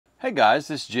Hey guys,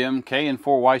 this is Jim, K and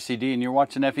 4YCD, and you're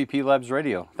watching FEP Labs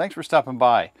Radio. Thanks for stopping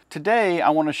by. Today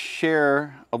I want to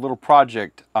share a little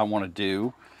project I want to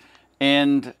do,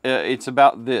 and it's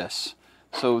about this.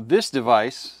 So this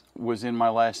device was in my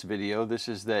last video. This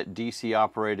is that DC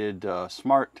operated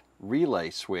smart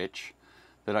relay switch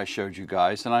that I showed you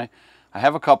guys, and I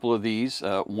have a couple of these.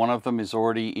 One of them is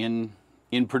already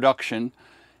in production.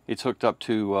 It's hooked up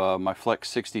to my Flex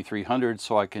 6300,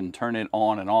 so I can turn it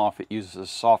on and off. It uses a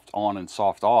soft on and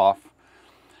soft off,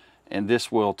 and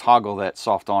this will toggle that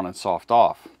soft on and soft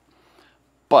off.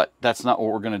 But that's not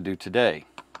what we're going to do today.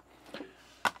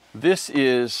 This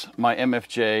is my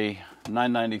MFJ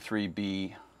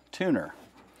 993B tuner,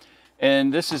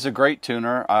 and this is a great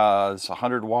tuner. It's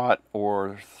 100 watt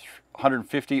or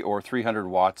 150 or 300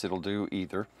 watts. It'll do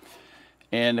either,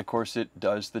 and of course it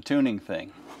does the tuning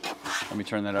thing. Let me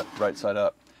turn that up, right side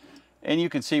up. And you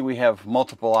can see we have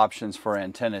multiple options for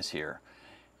antennas here.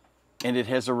 And it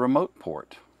has a remote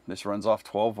port. This runs off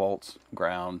 12 volts,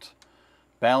 ground,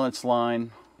 balance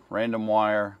line, random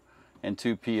wire, and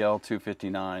two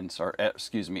PL259s, or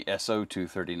excuse me,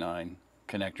 SO239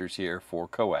 connectors here for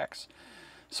coax.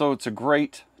 So it's a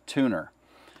great tuner.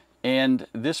 And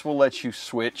this will let you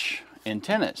switch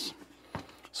antennas.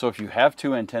 So if you have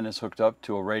two antennas hooked up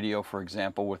to a radio, for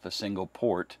example, with a single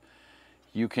port,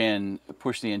 you can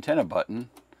push the antenna button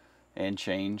and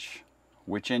change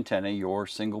which antenna your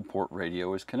single port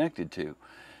radio is connected to.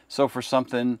 So for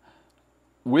something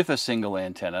with a single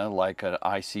antenna, like an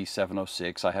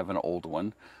IC706, I have an old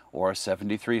one, or a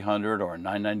 7300 or a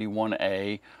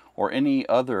 991A, or any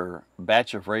other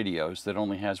batch of radios that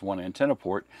only has one antenna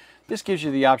port, this gives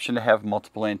you the option to have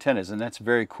multiple antennas, and that's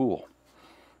very cool.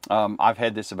 I've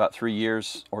had this about 3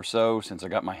 years or so since I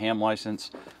got my ham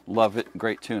license. Love it,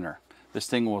 great tuner. This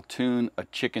thing will tune a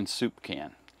chicken soup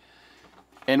can.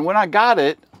 And when I got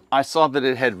it, I saw that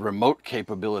it had remote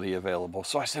capability available.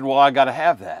 So I said, well, I got to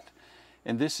have that.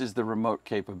 And this is the remote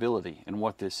capability. And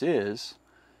what this is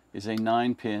a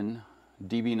 9-pin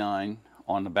DB9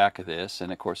 on the back of this.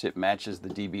 And of course, it matches the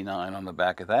DB9 on the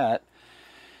back of that.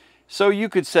 So you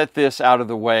could set this out of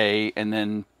the way and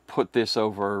then put this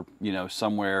over, you know,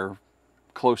 somewhere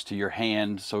close to your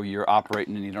hand, so you're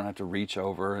operating and you don't have to reach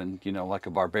over and, you know, like a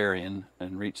barbarian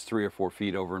and reach 3 or 4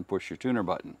 feet over and push your tuner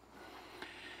button.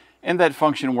 And that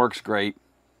function works great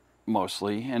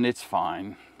mostly, and it's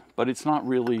fine, but it's not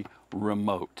really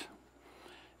remote.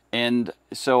 And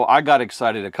so I got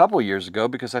excited a couple years ago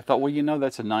because I thought, well, you know,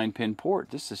 that's a 9-pin port.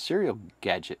 This is a serial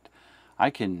gadget. I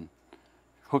can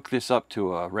hook this up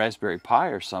to a Raspberry Pi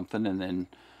or something and then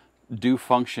do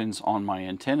functions on my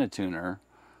antenna tuner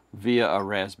via a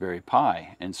Raspberry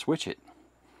Pi and switch it.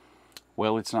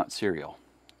 Well, it's not serial,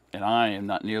 and I am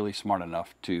not nearly smart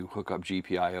enough to hook up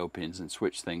GPIO pins and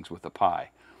switch things with a Pi.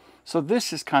 So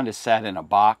this has kind of sat in a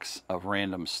box of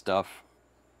random stuff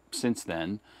since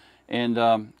then and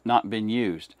not been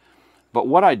used. But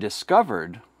what I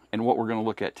discovered, and what we're going to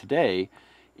look at today,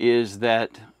 is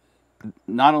that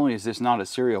not only is this not a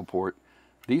serial port,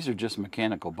 these are just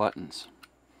mechanical buttons.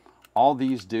 All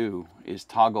these do is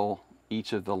toggle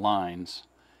each of the lines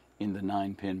in the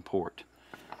 9-pin port.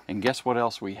 And guess what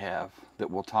else we have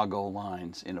that will toggle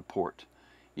lines in a port?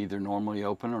 Either normally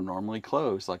open or normally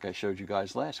closed, like I showed you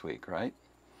guys last week, right?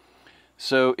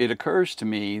 So it occurs to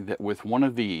me that with one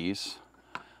of these,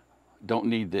 don't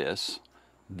need this,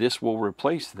 this will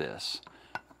replace this,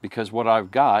 because what I've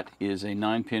got is a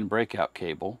 9-pin breakout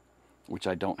cable, which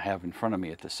I don't have in front of me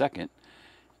at the second,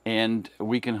 and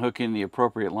we can hook in the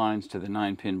appropriate lines to the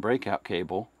 9-pin breakout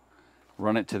cable,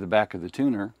 run it to the back of the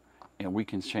tuner, and we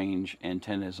can change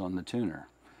antennas on the tuner.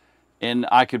 And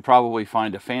I could probably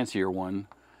find a fancier one,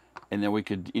 and then we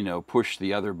could, you know, push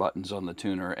the other buttons on the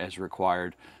tuner as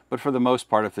required. But for the most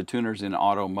part, if the tuner's in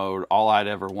auto mode, all I'd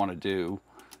ever want to do,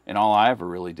 and all I ever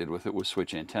really did with it, was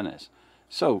switch antennas.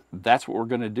 So that's what we're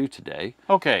going to do today.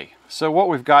 Okay, so what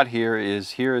we've got here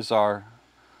is our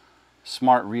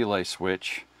smart relay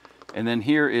switch. And then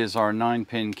here is our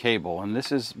 9-pin cable, and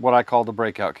this is what I call the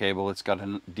breakout cable. It's got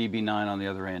a DB9 on the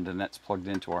other end, and that's plugged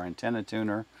into our antenna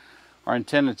tuner. Our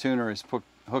antenna tuner is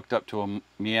hooked up to a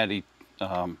Miati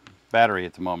battery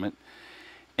at the moment.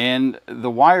 And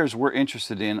the wires we're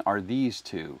interested in are these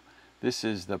two. This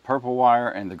is the purple wire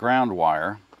and the ground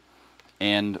wire.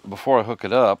 And before I hook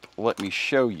it up, let me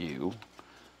show you.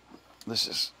 This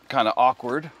is kind of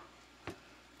awkward,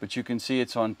 but you can see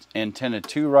it's on antenna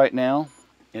 2 right now.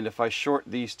 And if I short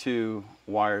these two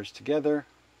wires together,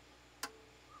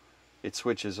 it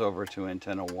switches over to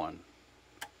antenna 1.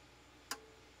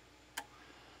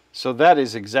 So that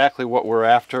is exactly what we're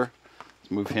after.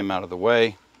 Let's move him out of the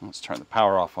way. Let's turn the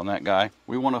power off on that guy.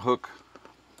 We want to hook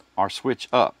our switch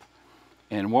up.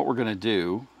 And what we're going to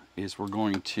do is we're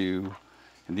going to,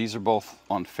 and these are both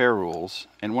on fair rules,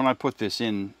 and when I put this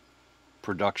in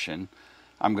production,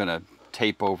 I'm going to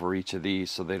tape over each of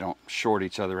these so they don't short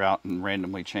each other out and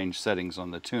randomly change settings on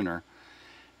the tuner.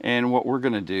 And what we're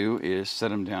going to do is set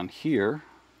them down here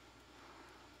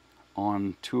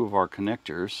on two of our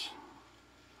connectors.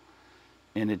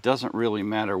 And it doesn't really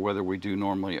matter whether we do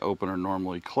normally open or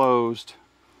normally closed.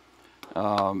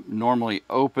 Normally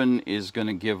open is going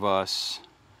to give us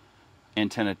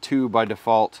antenna 2 by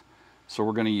default, so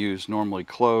we're going to use normally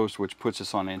closed, which puts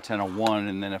us on antenna 1,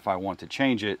 and then if I want to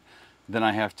change it, then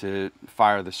I have to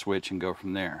fire the switch and go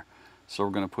from there. So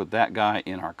we're going to put that guy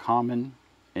in our common,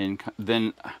 and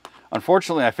then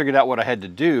unfortunately I figured out what I had to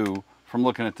do from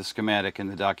looking at the schematic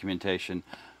and the documentation,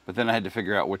 but then I had to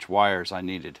figure out which wires I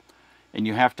needed. And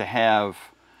you have to have,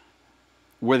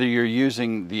 whether you're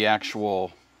using the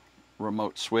actual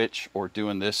remote switch or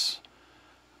doing this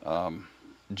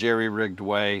jerry-rigged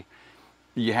way,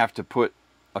 you have to put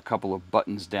a couple of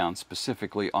buttons down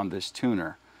specifically on this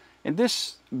tuner. And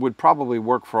this would probably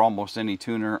work for almost any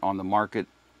tuner on the market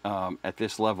at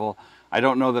this level. I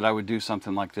don't know that I would do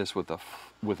something like this with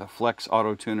a Flex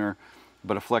Auto Tuner,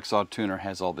 but a Flex Auto Tuner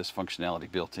has all this functionality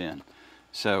built in.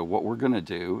 So what we're going to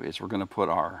do is we're going to put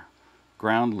our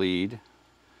ground lead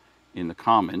in the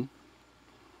common,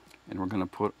 and we're going to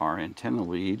put our antenna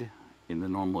lead in the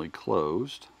normally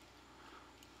closed.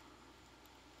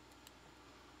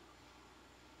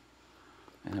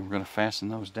 And then we're going to fasten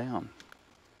those down.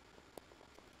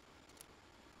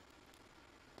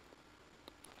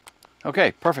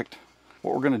 Okay, perfect.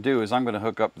 What we're going to do is I'm going to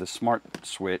hook up the smart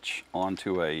switch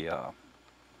onto a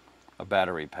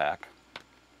battery pack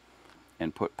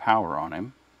and put power on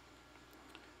him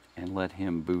and let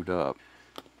him boot up.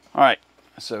 All right,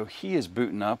 so he is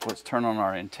booting up. Let's turn on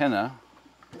our antenna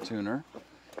tuner,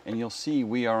 and you'll see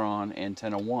we are on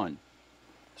antenna 1.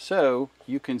 So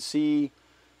you can see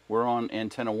we're on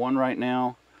antenna 1 right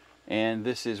now, and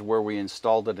this is where we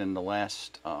installed it in the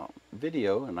last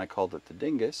video, and I called it the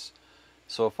dingus.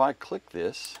 So if I click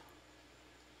this,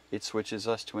 it switches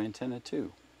us to antenna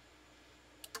 2.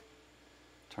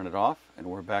 Turn it off, and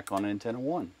we're back on antenna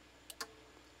 1.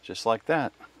 Just like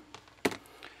that.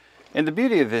 And the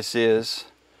beauty of this is,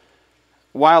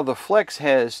 while the Flex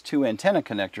has 2 antenna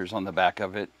connectors on the back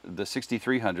of it, the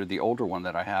 6300, the older one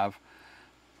that I have,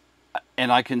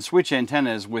 and I can switch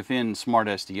antennas within Smart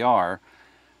SDR,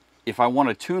 if I want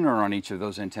a tuner on each of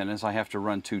those antennas, I have to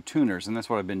run 2 tuners, and that's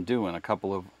what I've been doing, a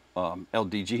couple of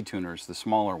LDG tuners, the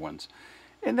smaller ones.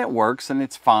 And that works, and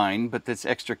it's fine, but that's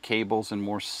extra cables and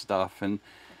more stuff. And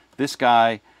this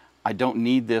guy, I don't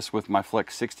need this with my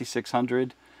Flex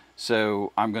 6600,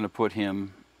 so I'm going to put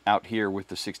him out here with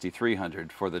the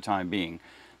 6300 for the time being.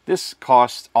 This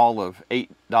costs all of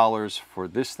 $8 for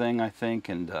this thing, I think,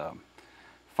 and $5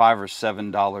 or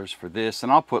 $7 for this.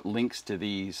 And I'll put links to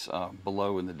these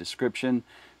below in the description.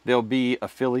 There'll be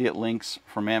affiliate links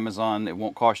from Amazon. It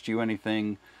won't cost you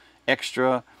anything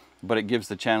extra, but it gives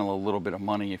the channel a little bit of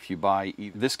money if you buy.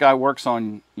 This guy works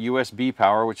on USB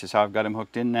power, which is how I've got him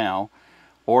hooked in now,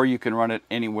 or you can run it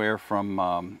anywhere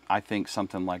from I think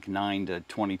something like 9 to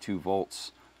 22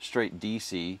 volts straight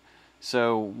DC.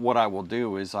 So what I will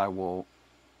do is I will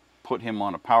put him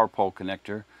on a power pole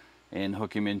connector and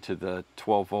hook him into the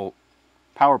 12 volt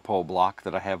power pole block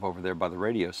that I have over there by the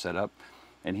radio setup,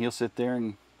 and he'll sit there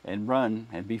and run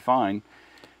and be fine.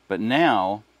 But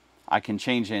now I can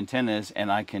change antennas, and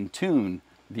I can tune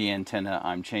the antenna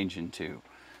I'm changing to.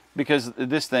 Because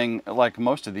this thing, like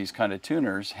most of these kind of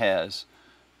tuners, has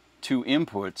 2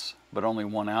 inputs but only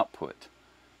 1 output.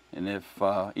 And if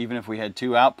even if we had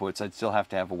 2 outputs, I'd still have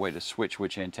to have a way to switch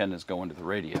which antennas go into the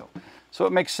radio. So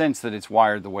it makes sense that it's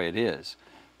wired the way it is.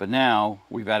 But now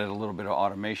we've added a little bit of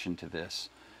automation to this,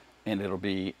 and it'll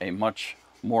be a much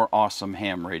more awesome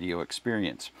ham radio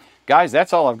experience. Guys,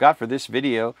 that's all I've got for this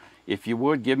video. If you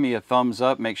would, give me a thumbs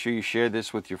up. Make sure you share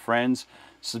this with your friends.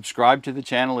 Subscribe to the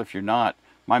channel if you're not.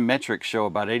 My metrics show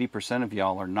about 80% of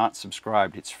y'all are not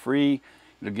subscribed. It's free.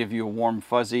 It'll give you a warm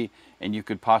fuzzy, and you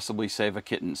could possibly save a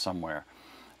kitten somewhere.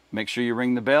 Make sure you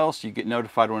ring the bell so you get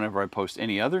notified whenever I post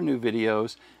any other new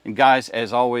videos. And guys,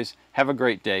 as always, have a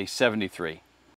great day. 73.